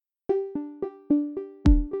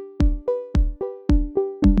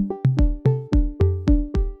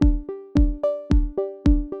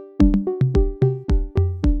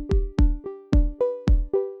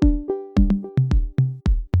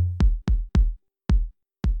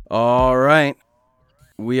All right,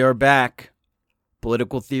 we are back.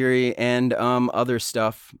 Political theory and other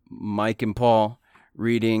stuff. Mike and Paul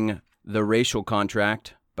reading The Racial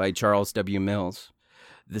Contract by Charles W. Mills.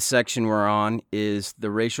 The section we're on is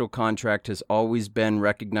the racial contract has always been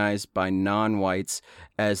recognized by non-whites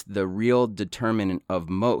as the real determinant of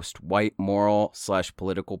most white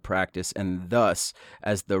moral/political practice and thus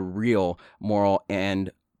as the real moral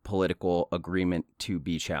and political agreement to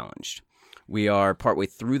be challenged. We are partway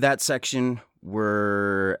through that section.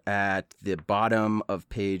 We're at the bottom of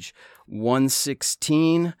page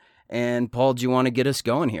 116. And Paul, do you want to get us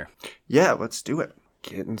going here? Yeah, let's do it.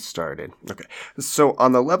 Getting started. Okay. So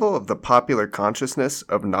on the level of the popular consciousness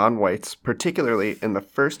of non-whites, particularly in the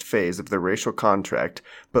first phase of the racial contract,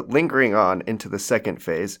 but lingering on into the second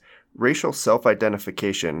phase, racial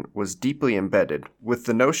self-identification was deeply embedded with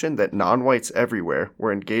the notion that non-whites everywhere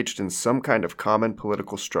were engaged in some kind of common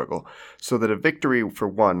political struggle, so that a victory for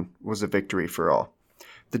one was a victory for all.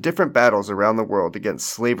 The different battles around the world against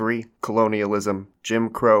slavery, colonialism, Jim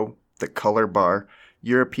Crow, the color bar,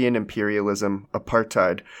 European imperialism,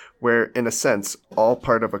 apartheid, were, in a sense, all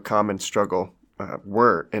part of a common struggle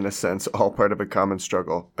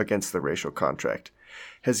against the racial contract.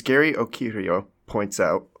 As Gary Okirio points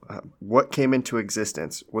out, what came into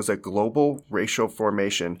existence was a global racial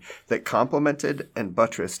formation that complemented and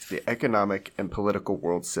buttressed the economic and political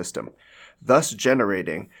world system, thus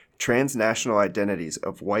generating transnational identities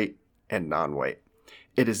of white and non-white.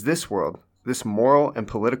 It is this world, this moral and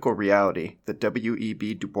political reality that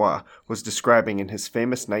W.E.B. Du Bois was describing in his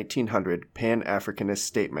famous 1900 Pan-Africanist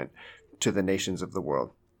statement to the nations of the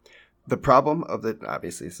world. The problem of the,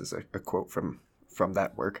 obviously this is a quote from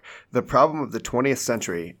that work, the problem of the 20th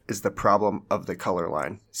century is the problem of the color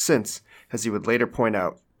line, since, as he would later point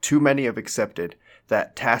out, too many have accepted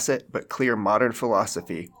that tacit but clear modern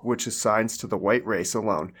philosophy which assigns to the white race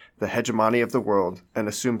alone the hegemony of the world and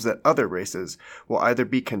assumes that other races will either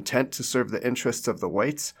be content to serve the interests of the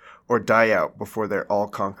whites or die out before their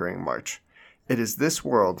all-conquering march. It is this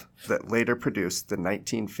world that later produced the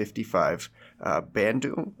 1955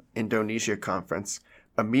 Bandung, Indonesia Conference,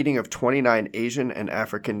 a meeting of 29 Asian and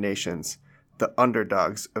African nations, the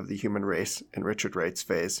underdogs of the human race in Richard Wright's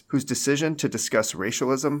phase, whose decision to discuss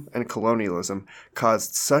racialism and colonialism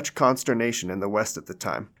caused such consternation in the West at the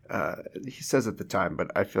time. He says at the time,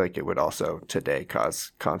 but I feel like it would also today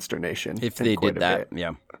cause consternation. If they did that,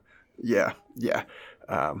 yeah. Yeah.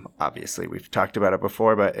 Obviously, we've talked about it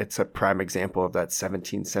before, but it's a prime example of that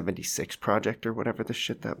 1776 project or whatever the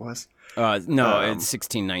shit that was. No, it's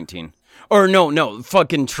 1619. Or no,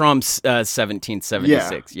 fucking Trump's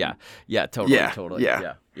 1776. Yeah, totally.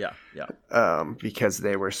 Yeah. Because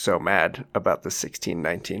they were so mad about the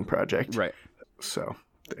 1619 project. Right. So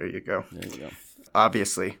there you go.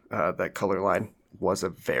 Obviously, that color line was a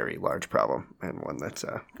very large problem and one that's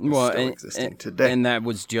still existing today. And that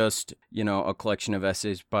was just, a collection of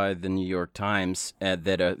essays by the New York Times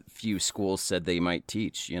that a few schools said they might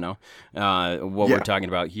teach, What we're talking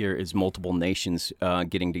about here is multiple nations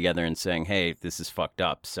getting together and saying, hey, this is fucked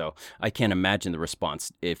up. So I can't imagine the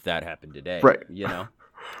response if that happened today. Right.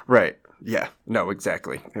 Right. Yeah. No,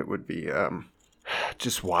 exactly. It would be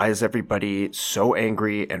just why is everybody so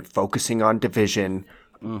angry and focusing on division?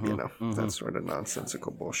 That sort of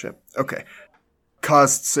nonsensical bullshit. Okay.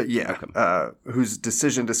 Whose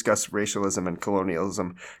decision to discuss racialism and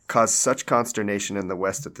colonialism caused such consternation in the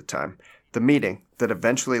West at the time. The meeting that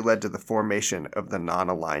eventually led to the formation of the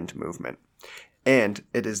non-aligned movement. And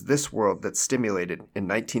it is this world that stimulated, in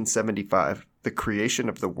 1975, the creation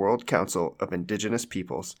of the World Council of Indigenous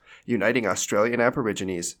Peoples, uniting Australian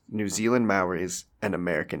Aborigines, New Zealand Maoris, and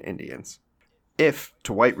American Indians. If,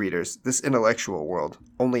 to white readers, this intellectual world,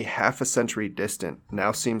 only half a century distant,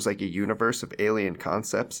 now seems like a universe of alien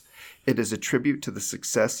concepts, it is a tribute to the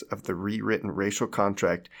success of the rewritten racial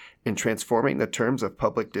contract in transforming the terms of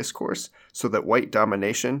public discourse so that white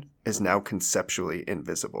domination is now conceptually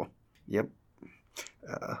invisible. Yep.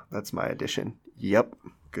 That's my addition. Yep.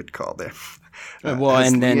 Good call there.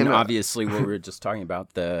 And then obviously what we were just talking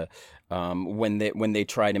about, the when they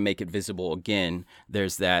try to make it visible again,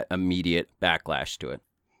 there's that immediate backlash to it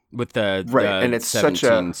with the and it's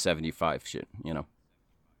 1775 shit,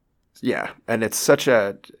 Yeah, and it's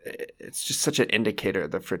just such an indicator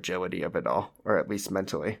of the fragility of it all, or at least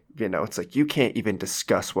mentally. It's like you can't even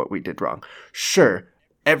discuss what we did wrong. Sure,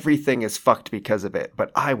 everything is fucked because of it,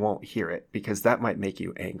 but I won't hear it because that might make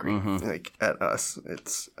you angry, like at us.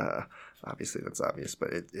 It's obviously that's obvious, but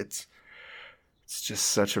it's just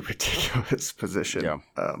such a ridiculous position. Yeah.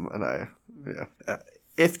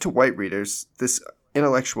 If to white readers this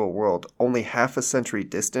intellectual world, only half a century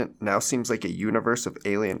distant, now seems like a universe of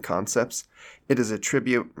alien concepts. It is a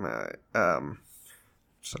tribute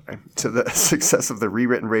to the success of the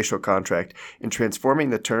rewritten racial contract in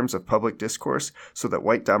transforming the terms of public discourse so that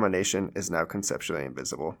white domination is now conceptually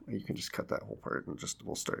invisible. You can just cut that whole part and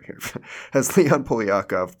we'll start here. As Leon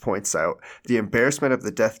Polyakov points out, the embarrassment of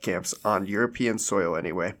the death camps, on European soil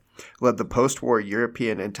anyway, led the post-war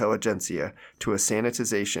European intelligentsia to a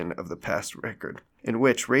sanitization of the past record, in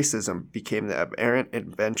which racism became the aberrant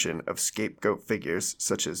invention of scapegoat figures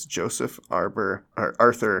such as Arthur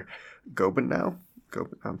Gobineau.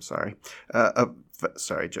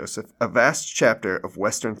 Joseph. A vast chapter of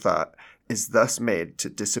Western thought is thus made to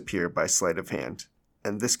disappear by sleight of hand,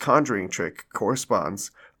 and this conjuring trick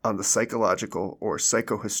corresponds on the psychological or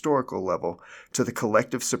psychohistorical level to the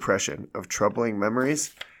collective suppression of troubling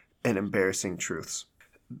memories and embarrassing truths.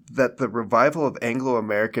 That the revival of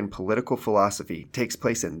Anglo-American political philosophy takes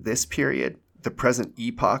place in this period, the present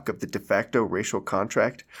epoch of the de facto racial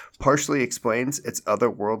contract, partially explains its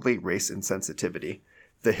otherworldly race insensitivity,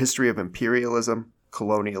 the history of imperialism,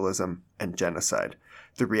 colonialism, and genocide.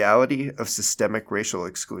 The reality of systemic racial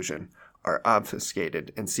exclusion are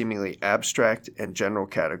obfuscated in seemingly abstract and general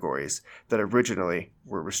categories that originally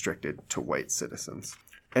were restricted to white citizens.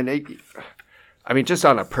 And just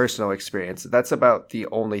on a personal experience, that's about the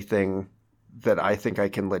only thing that I think I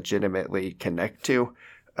can legitimately connect to.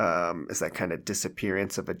 Is that kind of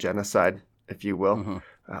disappearance of a genocide, if you will. Mm-hmm.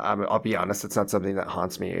 I'll be honest, it's not something that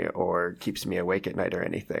haunts me or keeps me awake at night or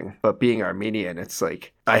anything. But being Armenian, it's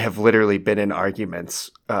like I have literally been in arguments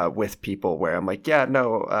with people where I'm like,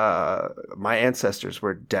 my ancestors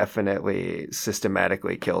were definitely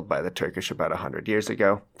systematically killed by the Turkish about 100 years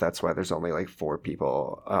ago. That's why there's only like 4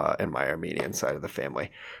 people in my Armenian side of the family.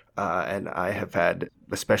 And I have had,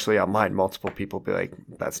 especially online, multiple people be like,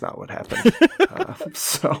 that's not what happened.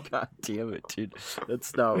 God damn it, dude.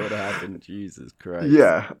 That's not what happened. Jesus Christ.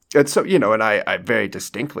 Yeah. And so, and I very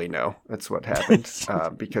distinctly know that's what happened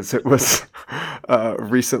because it was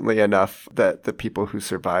recently enough that the people who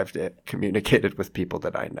survived it communicated with people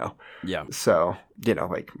that I know. Yeah. So,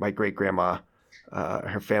 like my great-grandma,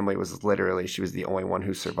 her family was literally, she was the only one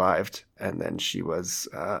who survived. And then she was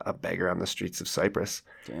a beggar on the streets of Cyprus.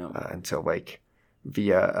 Damn. Until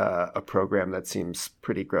via a program that seems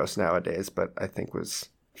pretty gross nowadays, but I think was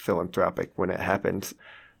philanthropic when it happened.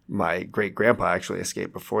 My great-grandpa actually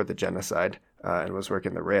escaped before the genocide and was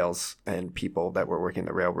working the rails, and people that were working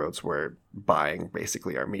the railroads were buying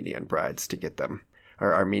basically Armenian brides to get them,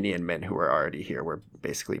 or Armenian men who were already here were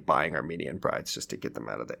basically buying Armenian brides just to get them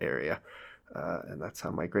out of the area. And that's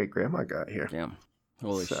how my great-grandma got here. Damn.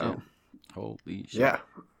 Holy shit. Holy shit. Yeah.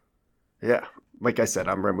 Yeah. Like I said,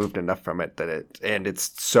 I'm removed enough from it that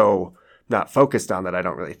it's so not focused on that I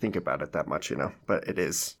don't really think about it that much, but it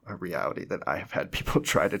is a reality that I have had people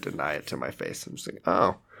try to deny it to my face. I'm just like,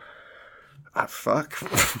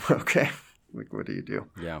 fuck. Okay. Like, what do you do?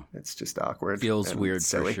 Yeah. It's just awkward. Feels weird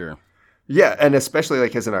silly. For sure. Yeah. And especially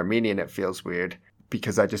like as an Armenian, it feels weird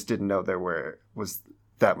because I just didn't know there was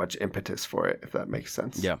that much impetus for it, if that makes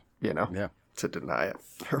sense. Yeah. Yeah. To deny it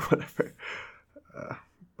or whatever.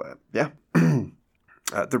 But yeah.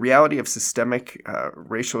 The reality of systemic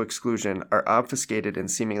racial exclusion are obfuscated in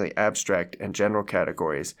seemingly abstract and general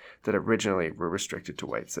categories that originally were restricted to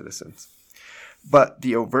white citizens. But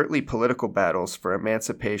the overtly political battles for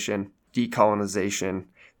emancipation, decolonization,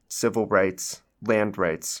 civil rights, land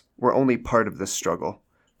rights were only part of this struggle.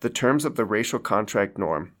 The terms of the racial contract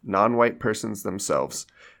norm, non-white persons themselves,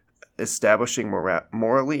 establishing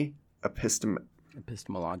morally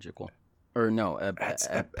epistemological. Or no,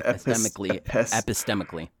 epistemically.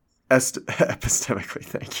 Epistemically,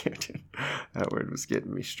 thank you, dude. That word was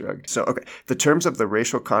getting me shrugged. So, okay. The terms of the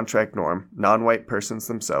racial contract norm, non-white persons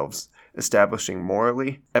themselves, establishing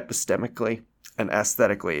morally, epistemically, and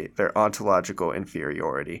aesthetically their ontological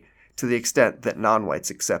inferiority, to the extent that non-whites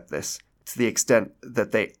accept this, to the extent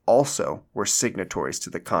that they also were signatories to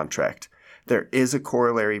the contract. There is a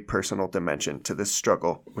corollary personal dimension to this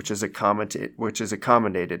struggle, which is accommodated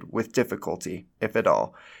with difficulty, if at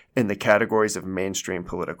all, in the categories of mainstream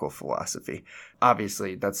political philosophy.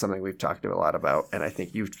 Obviously, that's something we've talked a lot about, and I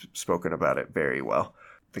think you've spoken about it very well.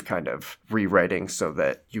 The kind of rewriting so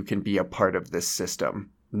that you can be a part of this system,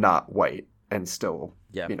 not white, and still,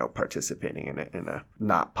 participating in it in a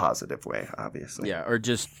not positive way, obviously. Yeah, or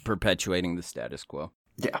just perpetuating the status quo.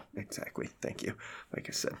 Yeah, exactly. Thank you. Like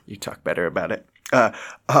I said, you talk better about it.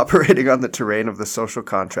 Operating on the terrain of the social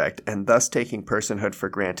contract and thus taking personhood for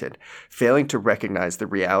granted, failing to recognize the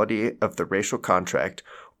reality of the racial contract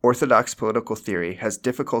Orthodox political theory has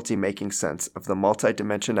difficulty making sense of the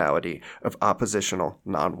multidimensionality of oppositional,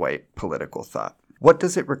 non-white political thought. What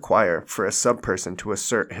does it require for a subperson to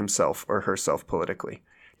assert himself or herself politically?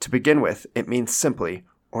 To begin with, it means simply,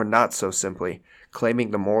 or not so simply,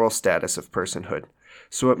 claiming the moral status of personhood.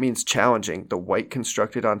 So it means challenging the white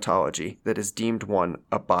constructed ontology that is deemed one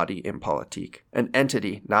a body impolitique, an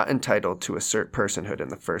entity not entitled to assert personhood in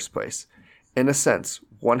the first place. In a sense,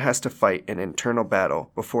 one has to fight an internal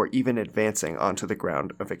battle before even advancing onto the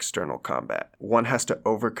ground of external combat. One has to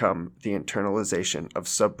overcome the internalization of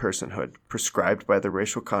subpersonhood prescribed by the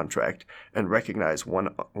racial contract and recognize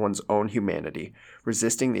one's own humanity,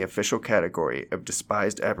 resisting the official category of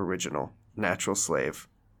despised aboriginal, natural slave,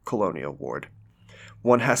 colonial ward.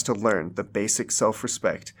 One has to learn the basic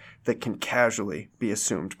self-respect that can casually be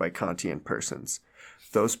assumed by Kantian persons,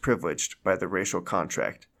 those privileged by the racial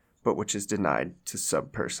contract, but which is denied to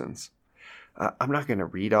subpersons. I'm not going to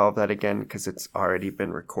read all of that again because it's already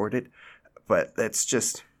been recorded, but it's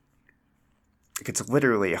just, it's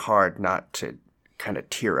literally hard not to kind of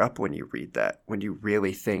tear up when you read that, when you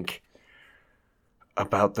really think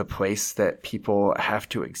about the place that people have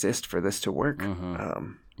to exist for this to work.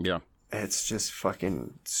 Mm-hmm. Yeah. It's just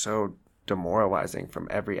fucking so demoralizing from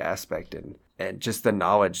every aspect, and just the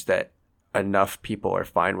knowledge that enough people are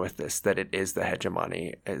fine with this, that it is the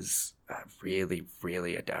hegemony, is really,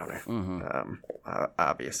 really a downer,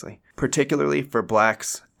 obviously. Particularly for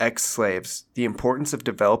blacks, ex-slaves, the importance of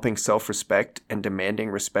developing self-respect and demanding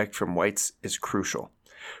respect from whites is crucial.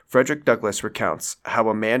 Frederick Douglass recounts how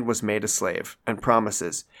a man was made a slave and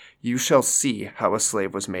promises, "You shall see how a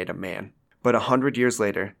slave was made a man." But 100 years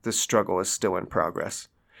later, this struggle is still in progress.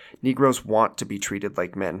 Negroes want to be treated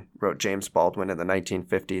like men, wrote James Baldwin in the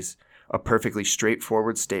 1950s. A perfectly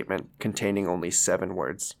straightforward statement containing only 7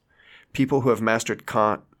 words. People who have mastered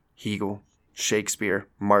Kant, Hegel, Shakespeare,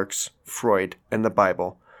 Marx, Freud, and the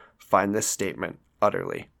Bible find this statement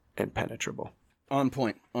utterly impenetrable. On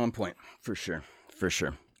point, for sure.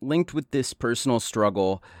 Linked with this personal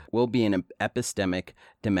struggle will be an epistemic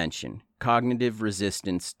dimension, cognitive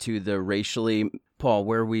resistance to the racially... Paul,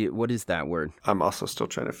 what is that word? I'm also still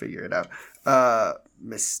trying to figure it out.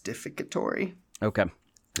 Mystificatory? Okay.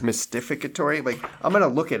 Mystificatory, like I'm gonna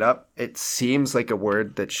look it up. It seems like a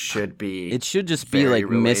word that should be. It should just be like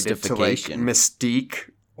mystification, to like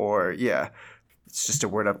mystique, or it's just a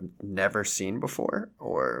word I've never seen before.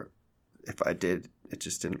 Or if I did, it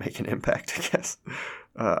just didn't make an impact. I guess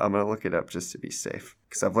I'm gonna look it up just to be safe,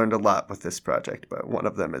 because I've learned a lot with this project. But one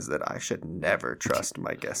of them is that I should never trust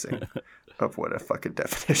my guessing of what a fucking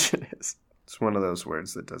definition is. It's one of those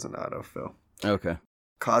words that doesn't autofill. Okay.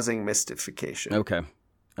 Causing mystification. Okay.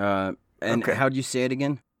 How'd you say it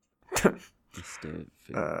again?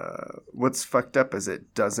 What's fucked up is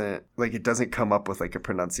it doesn't come up with like a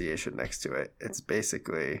pronunciation next to it. It's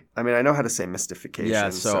basically, I mean, I know how to say mystification. Yeah,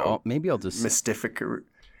 so maybe I'll just... Mystificatory.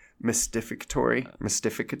 Mystificatory.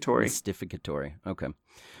 Okay.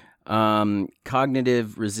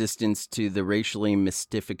 Cognitive resistance to the racially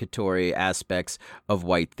mystificatory aspects of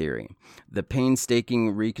white theory. The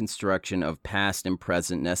painstaking reconstruction of past and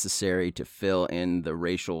present necessary to fill in the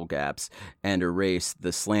racial gaps and erase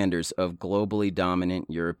the slanders of globally dominant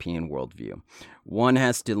European worldview. One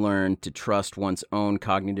has to learn to trust one's own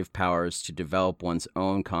cognitive powers to develop one's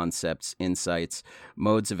own concepts, insights,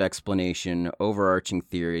 modes of explanation, overarching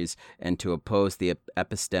theories, and to oppose the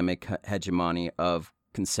epistemic hegemony of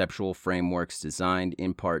conceptual frameworks designed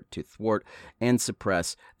in part to thwart and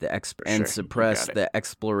suppress the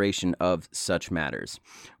exploration of such matters.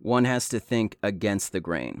 One has to think against the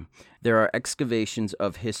grain. There are excavations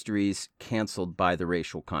of histories canceled by the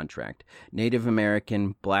racial contract. Native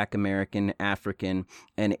American, Black American, African,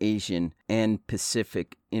 and Asian and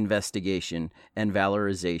Pacific investigation and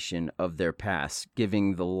valorization of their past,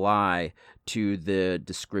 giving the lie to the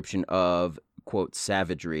description of, quote,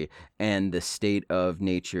 savagery and the state of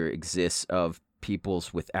nature exists of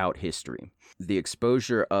peoples without history. The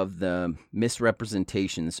exposure of the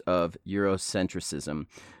misrepresentations of Eurocentrism,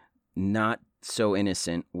 not so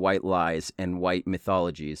innocent white lies and white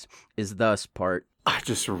mythologies, is thus part... I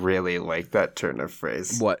just really like that turn of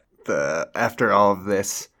phrase. What? After all of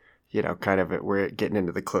this, we're getting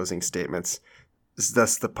into the closing statements. Is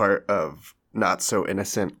thus the part of not so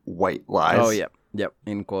innocent white lies? Oh, yeah. Yep,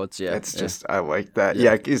 in quotes, yeah. It's just, I like that.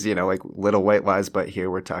 Yeah, because, like little white lies, but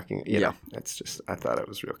here we're talking, you know, it's just, I thought it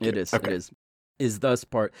was real cute. It is, okay. It is thus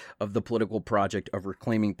part of the political project of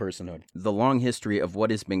reclaiming personhood. The long history of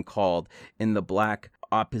what has been called in the Black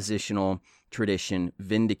oppositional tradition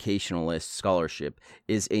vindicationalist scholarship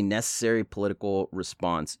is a necessary political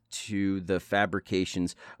response to the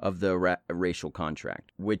fabrications of the racial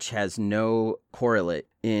contract, which has no correlate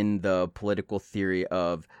in the political theory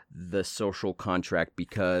of the social contract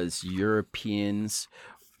because Europeans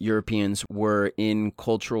were in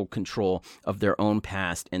cultural control of their own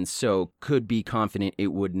past and so could be confident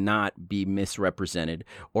it would not be misrepresented,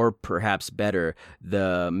 or perhaps better,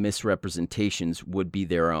 the misrepresentations would be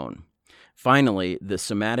their own. Finally, the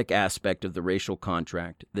somatic aspect of the racial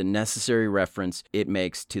contract, the necessary reference it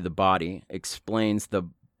makes to the body, explains the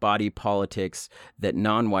body politics that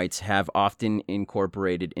non-whites have often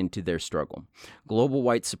incorporated into their struggle. Global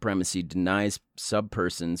white supremacy denies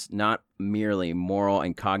subpersons not merely moral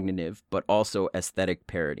and cognitive, but also aesthetic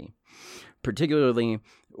parity, particularly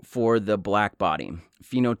for the black body,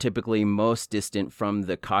 phenotypically most distant from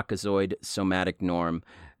the Caucasoid somatic norm.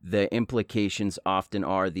 The implications often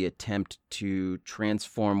are the attempt to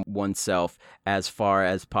transform oneself as far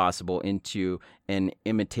as possible into an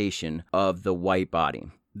imitation of the white body.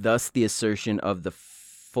 Thus, the assertion of the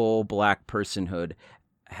full black personhood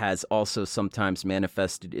has also sometimes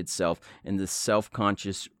manifested itself in the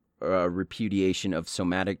self-conscious repudiation of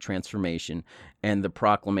somatic transformation and the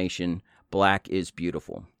proclamation, "Black is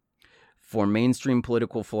beautiful." For mainstream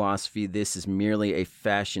political philosophy, this is merely a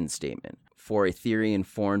fashion statement. For a theory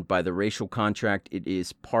informed by the racial contract, it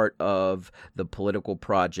is part of the political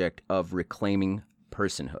project of reclaiming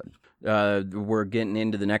personhood. We're getting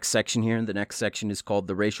into the next section here. The next section is called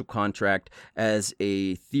 "The Racial Contract as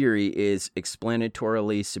a Theory is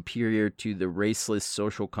Explanatorily Superior to the Raceless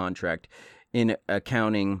Social Contract in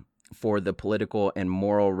Accounting for the Political and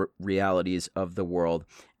Moral Realities of the World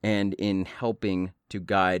and in Helping to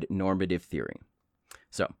Guide Normative Theory."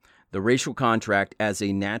 So, the racial contract as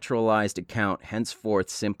a naturalized account, henceforth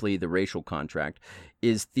simply the racial contract,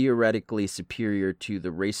 is theoretically superior to the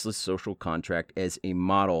raceless social contract as a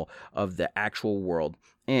model of the actual world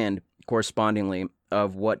and, correspondingly,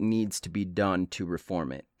 of what needs to be done to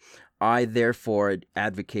reform it. I therefore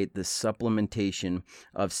advocate the supplementation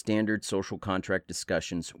of standard social contract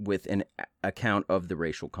discussions with an account of the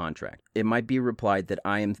racial contract. It might be replied that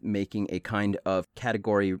I am making a kind of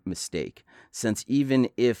category mistake, since even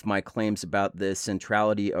if my claims about the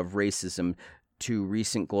centrality of racism to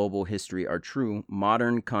recent global history are true,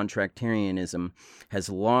 modern contractarianism has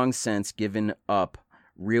long since given up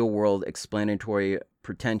real-world explanatory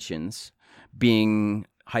pretensions, being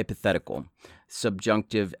hypothetical,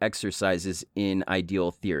 subjunctive exercises in ideal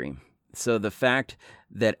theory. So the fact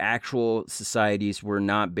that actual societies were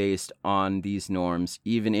not based on these norms,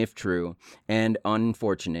 even if true and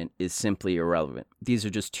unfortunate, is simply irrelevant. These are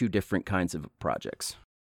just two different kinds of projects.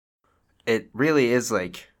 It really is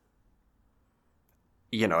like,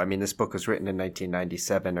 I mean, this book was written in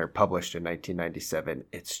 1997 or published in 1997.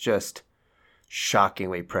 It's just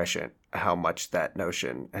shockingly prescient how much that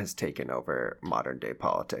notion has taken over modern day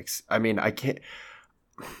politics. I mean, I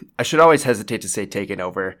should always hesitate to say taken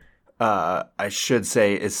over. I should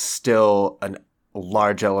say is still a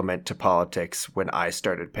large element to politics when I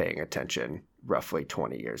started paying attention roughly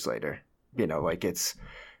 20 years later.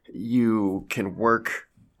 You can work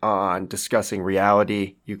on discussing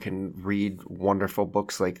reality. You can read wonderful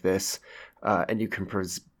books like this, and you can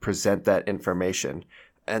present that information,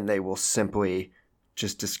 and they will simply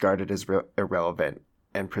just discard it as irrelevant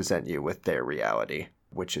and present you with their reality,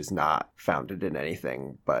 which is not founded in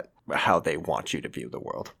anything but how they want you to view the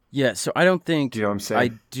world. Yeah, so I don't think... Do you know what I'm saying?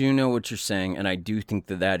 I do know what you're saying, and I do think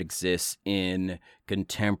that exists in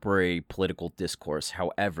contemporary political discourse.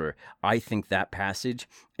 However, I think that passage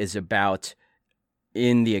is about...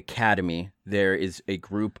 In the academy, there is a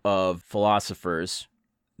group of philosophers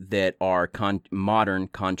that are modern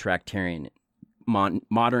contractarians. And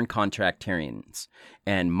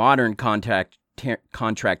modern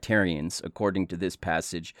contractarians, according to this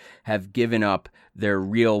passage, have given up their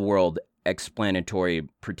real-world explanatory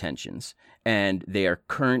pretensions, and they are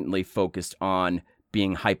currently focused on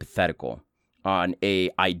being hypothetical, on a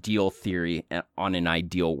ideal theory, on an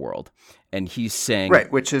ideal world. And he's saying... Right,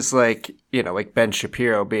 which is like Ben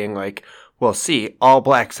Shapiro being like, well, see, all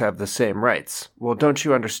blacks have the same rights. Well, don't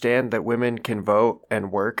you understand that women can vote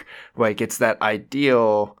and work? Like, it's that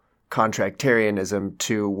ideal contractarianism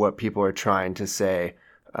to what people are trying to say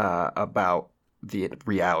about the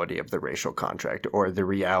reality of the racial contract, or the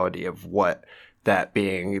reality of what that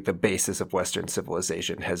being the basis of Western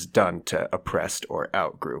civilization has done to oppressed or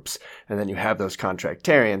out groups. And then you have those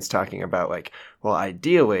contractarians talking about like, well,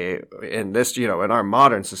 ideally in this, in our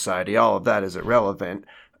modern society, all of that is irrelevant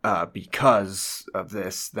because of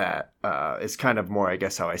this, that is kind of more, I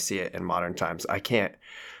guess, how I see it in modern times. I can't,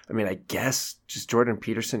 I mean, I guess, does Jordan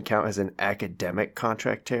Peterson count as an academic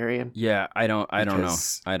contractarian? Yeah, I don't know.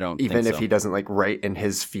 Because I don't even think if so. he doesn't like write in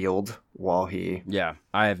his field while he Yeah,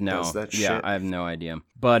 I have does that shit. I have no idea.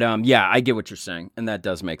 But yeah, I get what you're saying, and that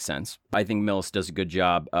does make sense. I think Mills does a good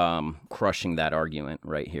job crushing that argument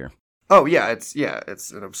right here. Oh yeah, it's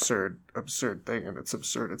an absurd thing, and it's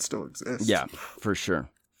absurd it still exists. Yeah, for sure.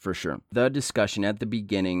 The discussion at the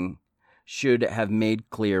beginning should have made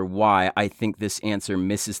clear why I think this answer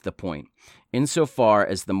misses the point. Insofar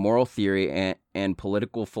as the moral theory and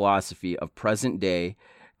political philosophy of present-day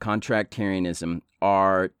contractarianism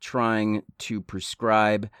are trying to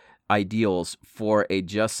prescribe ideals for a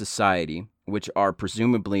just society, which are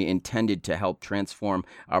presumably intended to help transform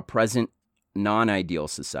our present non-ideal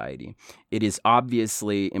society, it is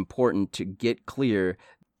obviously important to get clear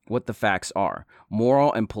what the facts are.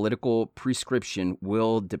 Moral and political prescription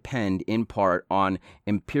will depend in part on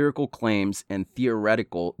empirical claims and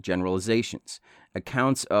theoretical generalizations,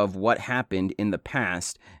 accounts of what happened in the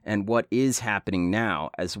past and what is happening now,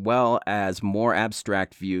 as well as more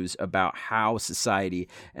abstract views about how society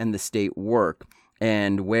and the state work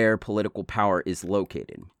and where political power is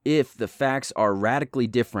located. If the facts are radically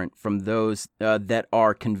different from those that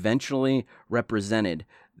are conventionally represented,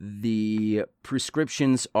 the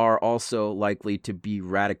prescriptions are also likely to be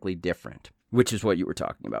radically different, which is what you were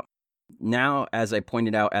talking about. Now, as I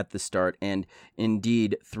pointed out at the start, and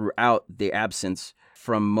indeed throughout the absence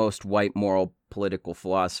from most white moral political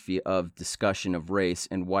philosophy of discussion of race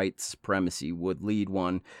and white supremacy would lead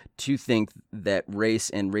one to think that race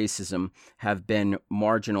and racism have been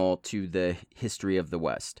marginal to the history of the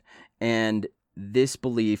West. And this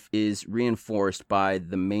belief is reinforced by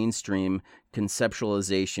the mainstream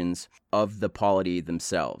conceptualizations of the polity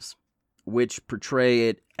themselves, which portray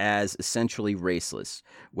it as essentially raceless,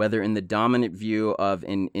 whether in the dominant view of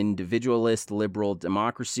an individualist liberal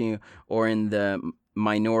democracy or in the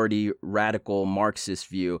minority radical Marxist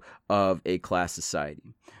view of a class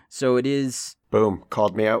society. So it is... Boom,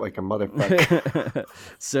 called me out like a motherfucker.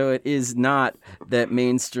 So it is not that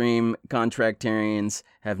mainstream contractarians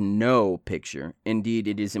have no picture. Indeed,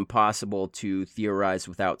 it is impossible to theorize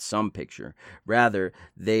without some picture. Rather,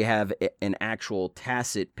 they have an actual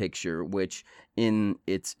tacit picture, which in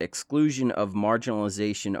its exclusion of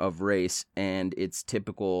marginalization of race and its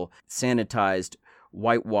typical sanitized,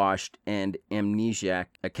 whitewashed, and amnesiac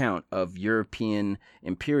account of European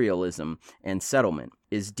imperialism and settlement,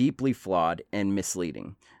 is deeply flawed and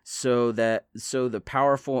misleading. So the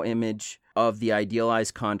powerful image of the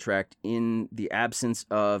idealized contract in the absence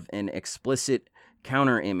of an explicit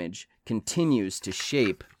counter-image continues to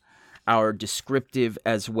shape our descriptive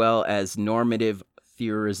as well as normative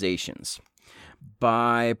theorizations.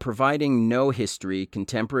 By providing no history,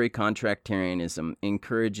 contemporary contractarianism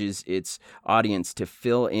encourages its audience to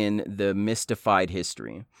fill in the mystified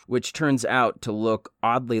history, which turns out to look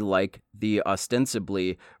oddly like the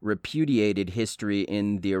ostensibly repudiated history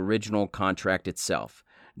in the original contract itself.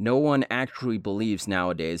 No one actually believes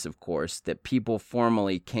nowadays, of course, that people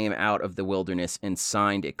formally came out of the wilderness and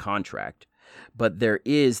signed a contract, but there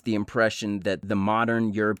is the impression that the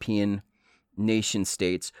modern European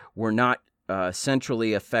nation-states were not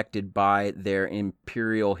centrally affected by their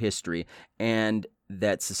imperial history, and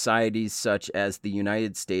that societies such as the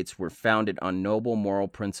United States were founded on noble moral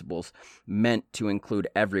principles meant to include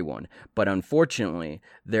everyone. But unfortunately,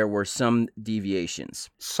 there were some deviations.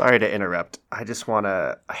 Sorry to interrupt. I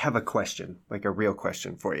have a question, like a real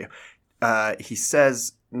question for you. He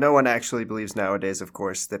says, no one actually believes nowadays, of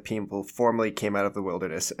course, that people formally came out of the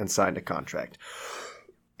wilderness and signed a contract.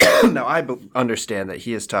 Now, I understand that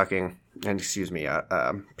he is talking, and excuse me,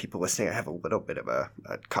 people listening, I have a little bit of a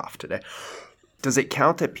cough today. Does it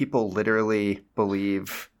count that people literally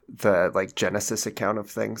believe the Genesis account of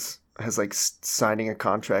things as signing a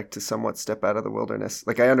contract to somewhat step out of the wilderness?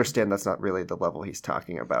 I understand that's not really the level he's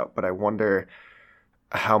talking about, but I wonder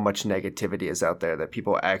how much negativity is out there that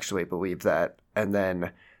people actually believe that, and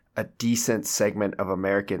then a decent segment of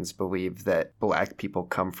Americans believe that black people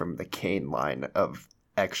come from the Cain line of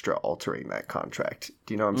extra altering that contract.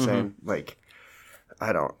 Do you know what I'm saying?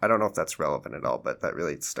 I don't know if that's relevant at all, but that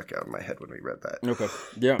really stuck out in my head when we read that. Okay.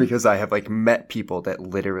 Yeah. Because I have met people that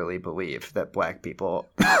literally believe that black people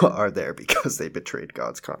are there because they betrayed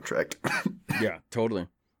God's contract. Yeah, totally.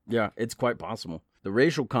 Yeah, it's quite possible. The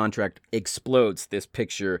racial contract explodes this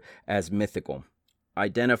picture as mythical,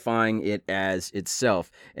 identifying it as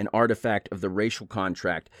itself an artifact of the racial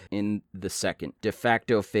contract in the second de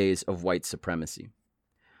facto phase of white supremacy.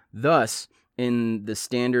 Thus, in the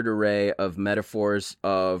standard array of metaphors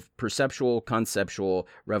of perceptual conceptual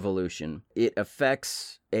revolution, it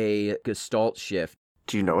affects a gestalt shift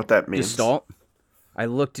Do you know what that means? Gestalt? I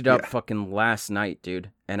looked it up Yeah. fucking last night,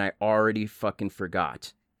 dude, and I already fucking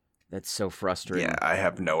forgot. That's so frustrating. Yeah, I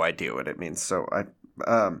have no idea what it means. So I'm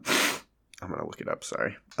gonna look it up.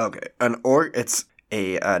 Sorry. Okay, it's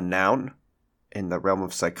a noun in the realm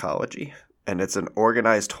of psychology, and it's an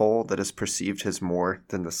organized whole that is perceived as more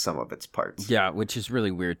than the sum of its parts. Yeah, which is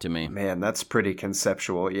really weird to me. Man, that's pretty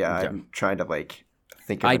conceptual. Yeah, I'm trying to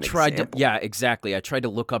think of an example. Yeah, exactly. I tried to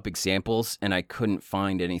look up examples, and I couldn't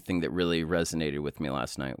find anything that really resonated with me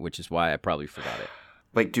last night, which is why I probably forgot it.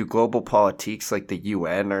 Like, do global politics, like the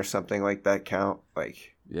UN or something like that, count?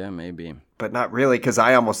 Like, yeah, maybe. But not really, because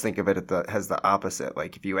I almost think of it as the opposite.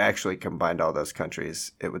 Like, if you actually combined all those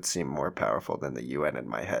countries, it would seem more powerful than the UN in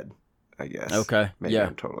my head, I guess. Okay, Maybe yeah.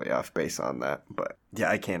 I'm totally off base on that. But, yeah,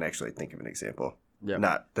 I can't actually think of an example. Yeah.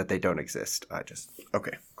 Not that they don't exist.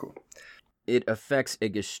 Okay, cool. It affects a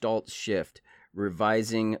gestalt shift,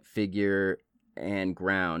 revising figure and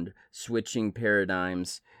ground, switching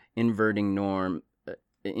paradigms, inverting norm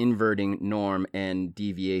and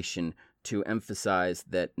deviation to emphasize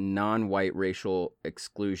that non-white racial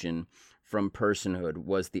exclusion from personhood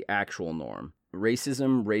was the actual norm.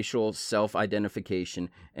 Racism, racial self-identification,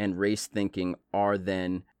 and race thinking are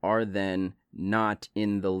then not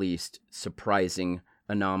in the least surprising,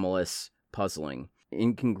 anomalous, puzzling,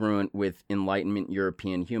 incongruent with Enlightenment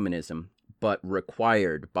European humanism, but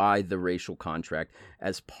required by the racial contract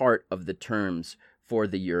as part of the terms for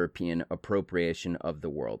the European appropriation of the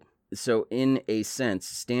world. So in a sense,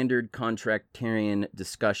 standard contractarian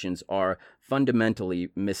discussions are fundamentally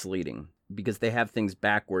misleading because they have things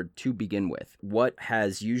backward to begin with. What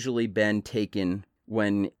has usually been taken,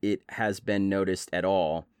 when it has been noticed at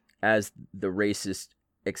all, as the racist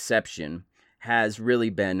exception has really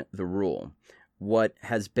been the rule. What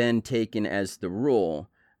has been taken as the rule,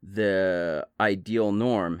 the ideal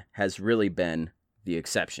norm, has really been the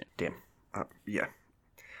exception. Damn. Yeah.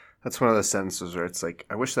 That's one of those sentences where it's like,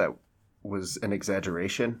 I wish that was an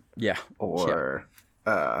exaggeration. Yeah. Or,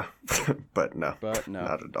 but no, But no.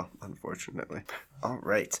 not at all, unfortunately. All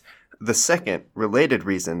right. The second related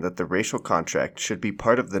reason that the racial contract should be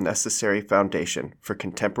part of the necessary foundation for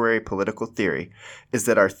contemporary political theory is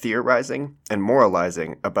that our theorizing and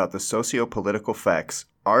moralizing about the socio-political facts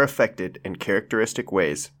are affected in characteristic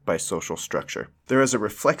ways by social structure. There is a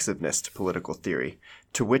reflexiveness to political theory,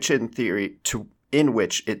 in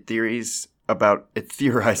which it theorizes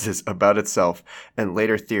about itself, and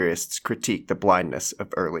later theorists critique the blindness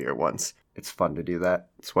of earlier ones. It's fun to do that.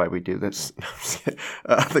 That's why we do this.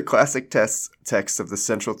 The classic texts of the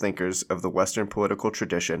central thinkers of the Western political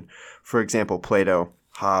tradition, for example, Plato,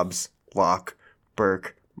 Hobbes, Locke,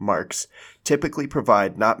 Burke, Marx, typically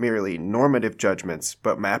provide not merely normative judgments,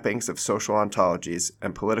 but mappings of social ontologies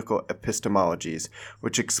and political epistemologies,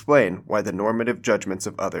 which explain why the normative judgments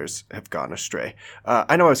of others have gone astray.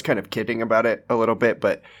 I know I was kind of kidding about it a little bit,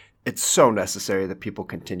 but it's so necessary that people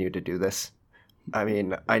continue to do this. I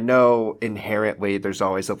mean, I know inherently there's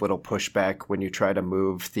always a little pushback when you try to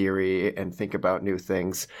move theory and think about new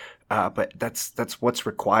things, but that's what's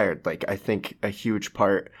required. Like, I think a huge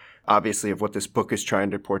part, obviously, of what this book is trying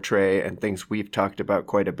to portray and things we've talked about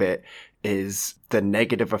quite a bit is the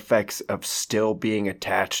negative effects of still being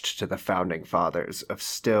attached to the founding fathers, of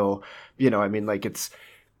still,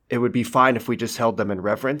 it would be fine if we just held them in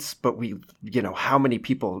reverence, but how many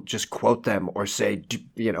people just quote them or say,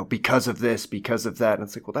 because of this, because of that. And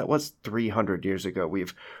it's like, well, that was 300 years ago.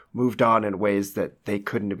 We've moved on in ways that they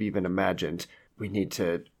couldn't have even imagined. We need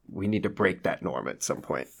to break that norm at some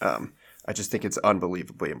point. I just think it's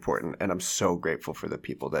unbelievably important, and I'm so grateful for the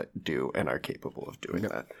people that do and are capable of doing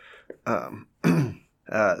that.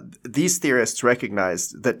 These theorists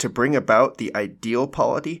recognized that to bring about the ideal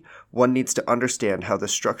polity, one needs to understand how the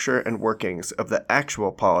structure and workings of the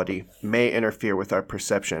actual polity may interfere with our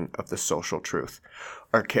perception of the social truth.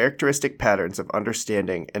 Our characteristic patterns of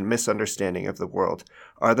understanding and misunderstanding of the world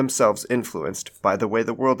are themselves influenced by the way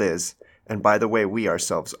the world is and by the way we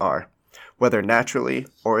ourselves are, whether naturally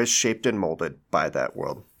or is shaped and molded by that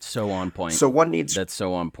world. So on point. That's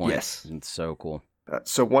so on point. Yes. It's so cool.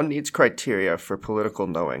 So one needs criteria for political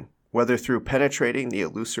knowing, whether through penetrating the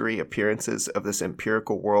illusory appearances of this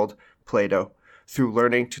empirical world, Plato, through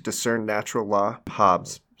learning to discern natural law,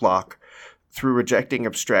 Hobbes, Locke, through rejecting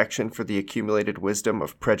abstraction for the accumulated wisdom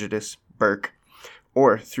of prejudice, Burke,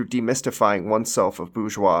 or through demystifying oneself of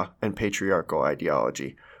bourgeois and patriarchal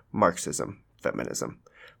ideology, Marxism, feminism.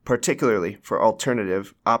 Particularly for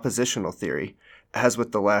alternative, oppositional theory, as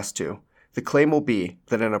with the last two, the claim will be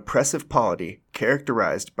that an oppressive polity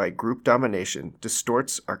characterized by group domination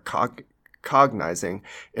distorts our cognizing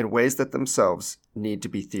in ways that themselves need to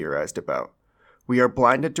be theorized about. We are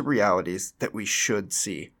blinded to realities that we should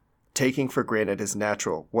see, taking for granted as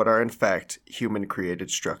natural what are in fact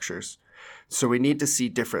human-created structures. So we need to see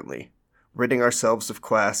differently, ridding ourselves of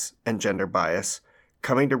class and gender bias,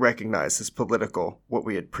 coming to recognize as political what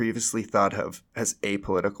we had previously thought of as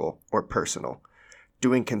apolitical or personal,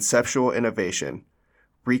 doing conceptual innovation,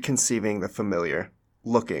 reconceiving the familiar,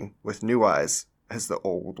 looking with new eyes as the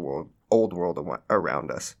old world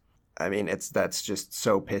around us. I mean, that's just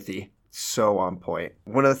so pithy, so on point.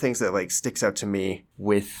 One of the things that like sticks out to me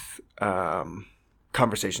with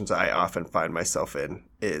conversations I often find myself in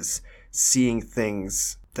is seeing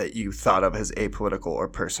things that you thought of as apolitical or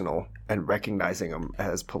personal and recognizing them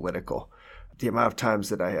as political. The amount of times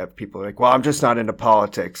that I have people like, well, I'm just not into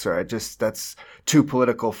politics, or that's too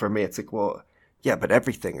political for me. It's like, well, yeah, but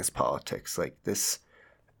everything is politics. Like this,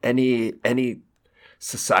 any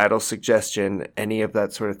societal suggestion, any of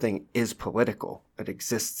that sort of thing is political. It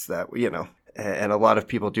exists that, and a lot of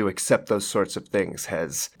people do accept those sorts of things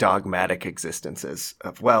as dogmatic existences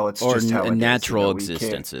of, well, it's or just how it natural is.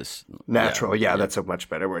 Existences. Natural, yeah, that's a much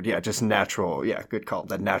better word. Yeah, just natural, yeah, good call.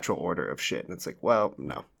 The natural order of shit. And it's like, well,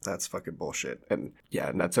 no, that's fucking bullshit. And yeah,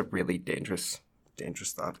 and that's a really dangerous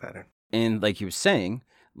thought pattern. And like you were saying,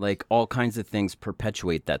 like all kinds of things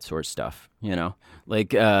perpetuate that sort of stuff, like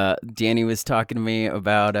Danny was talking to me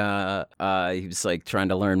about he was like trying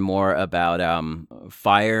to learn more about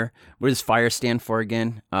FIRE. What does FIRE stand for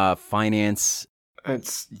again? Finance,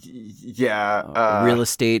 it's real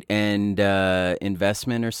estate and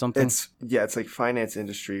investment or something. It's like finance,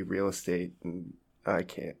 industry, real estate, and I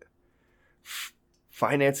can't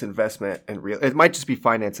finance, investment, and real. It might just be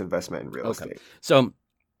finance, investment, and real estate. So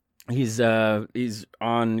he's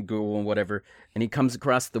on Google and whatever, and he comes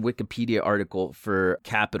across the Wikipedia article for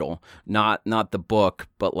capital, not the book,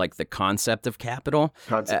 but like the concept of capital.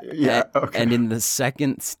 Okay. And in the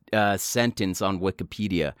second sentence on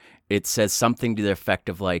Wikipedia, it says something to the effect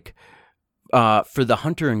of like, for the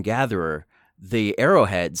hunter and gatherer, the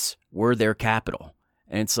arrowheads were their capital.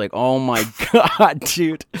 And it's like, oh my God,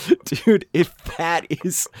 dude, if that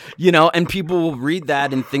is, and people will read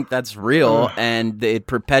that and think that's real, and it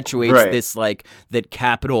perpetuates this, like, that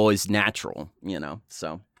capital is natural,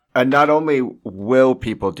 so. And not only will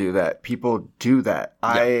people do that, people do that.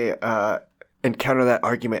 Yeah. I encounter that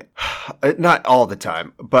argument, not all the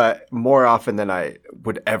time, but more often than I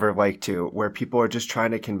would ever like to, where people are just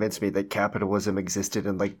trying to convince me that capitalism existed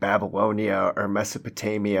in like Babylonia or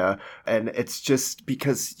Mesopotamia. And it's just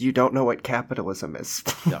because you don't know what capitalism is.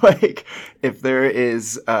 Yeah. Like if there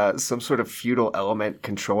is some sort of feudal element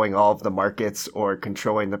controlling all of the markets or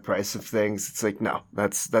controlling the price of things, it's like, no,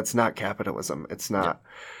 that's not capitalism. It's not. Yeah.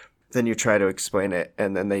 Then you try to explain it,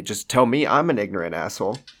 and then they just tell me I'm an ignorant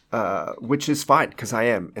asshole, which is fine, because I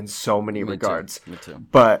am in so many regards. Me too.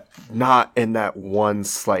 But not in that one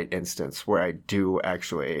slight instance where I do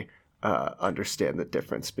actually understand the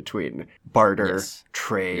difference between barter,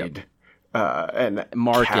 trade, and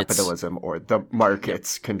markets. Capitalism, or the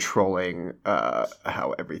markets controlling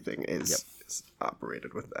how everything is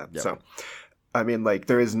operated with that. So, I mean, like,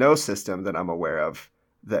 there is no system that I'm aware of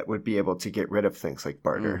that would be able to get rid of things like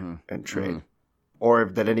barter and trade, or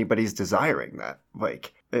that anybody's desiring that.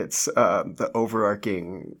 Like, it's the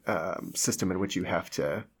overarching system in which you have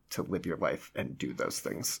to live your life and do those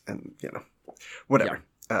things, and whatever.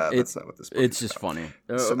 That's not what this book it's is just about. funny.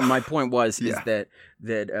 So, my point was is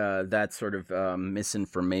that sort of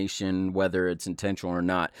misinformation, whether it's intentional or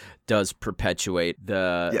not, does perpetuate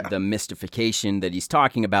the mystification that he's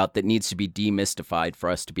talking about that needs to be demystified for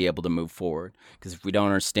us to be able to move forward. Because if we don't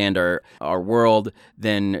understand our world,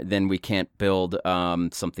 then we can't build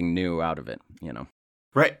something new out of it.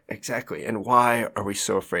 Right, exactly. And why are we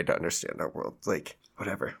so afraid to understand our world? Like,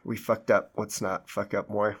 whatever. We fucked up. Let's not fuck up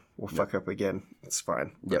more. We'll fuck up again. It's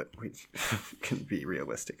fine. But we can be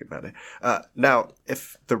realistic about it. Now,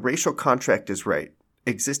 if the racial contract is right,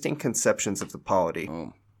 existing conceptions of the polity.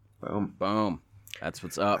 Boom. That's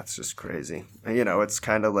what's up. That's just crazy. It's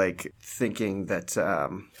kind of like thinking that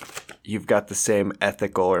you've got the same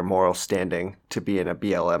ethical or moral standing to be in a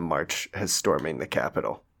BLM march as storming the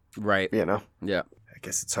Capitol. Right. Yeah. I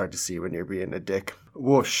guess it's hard to see when you're being a dick.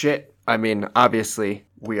 Well, shit. I mean, obviously,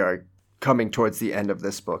 we are coming towards the end of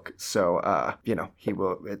this book, so he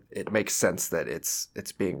will. It makes sense that it's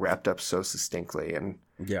being wrapped up so succinctly and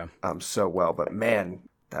so well. But man,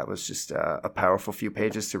 that was just a powerful few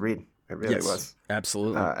pages to read. It really was.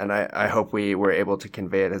 Absolutely. And I hope we were able to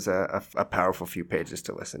convey it as a powerful few pages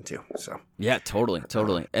to listen to. So yeah, totally.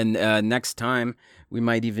 And next time we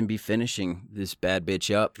might even be finishing this bad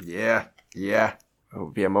bitch up. Yeah. It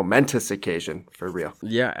will be a momentous occasion for real.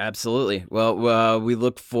 Yeah, absolutely. Well, we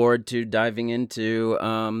look forward to diving into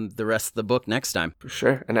the rest of the book next time. For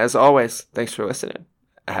sure. And as always, thanks for listening.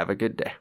 Have a good day.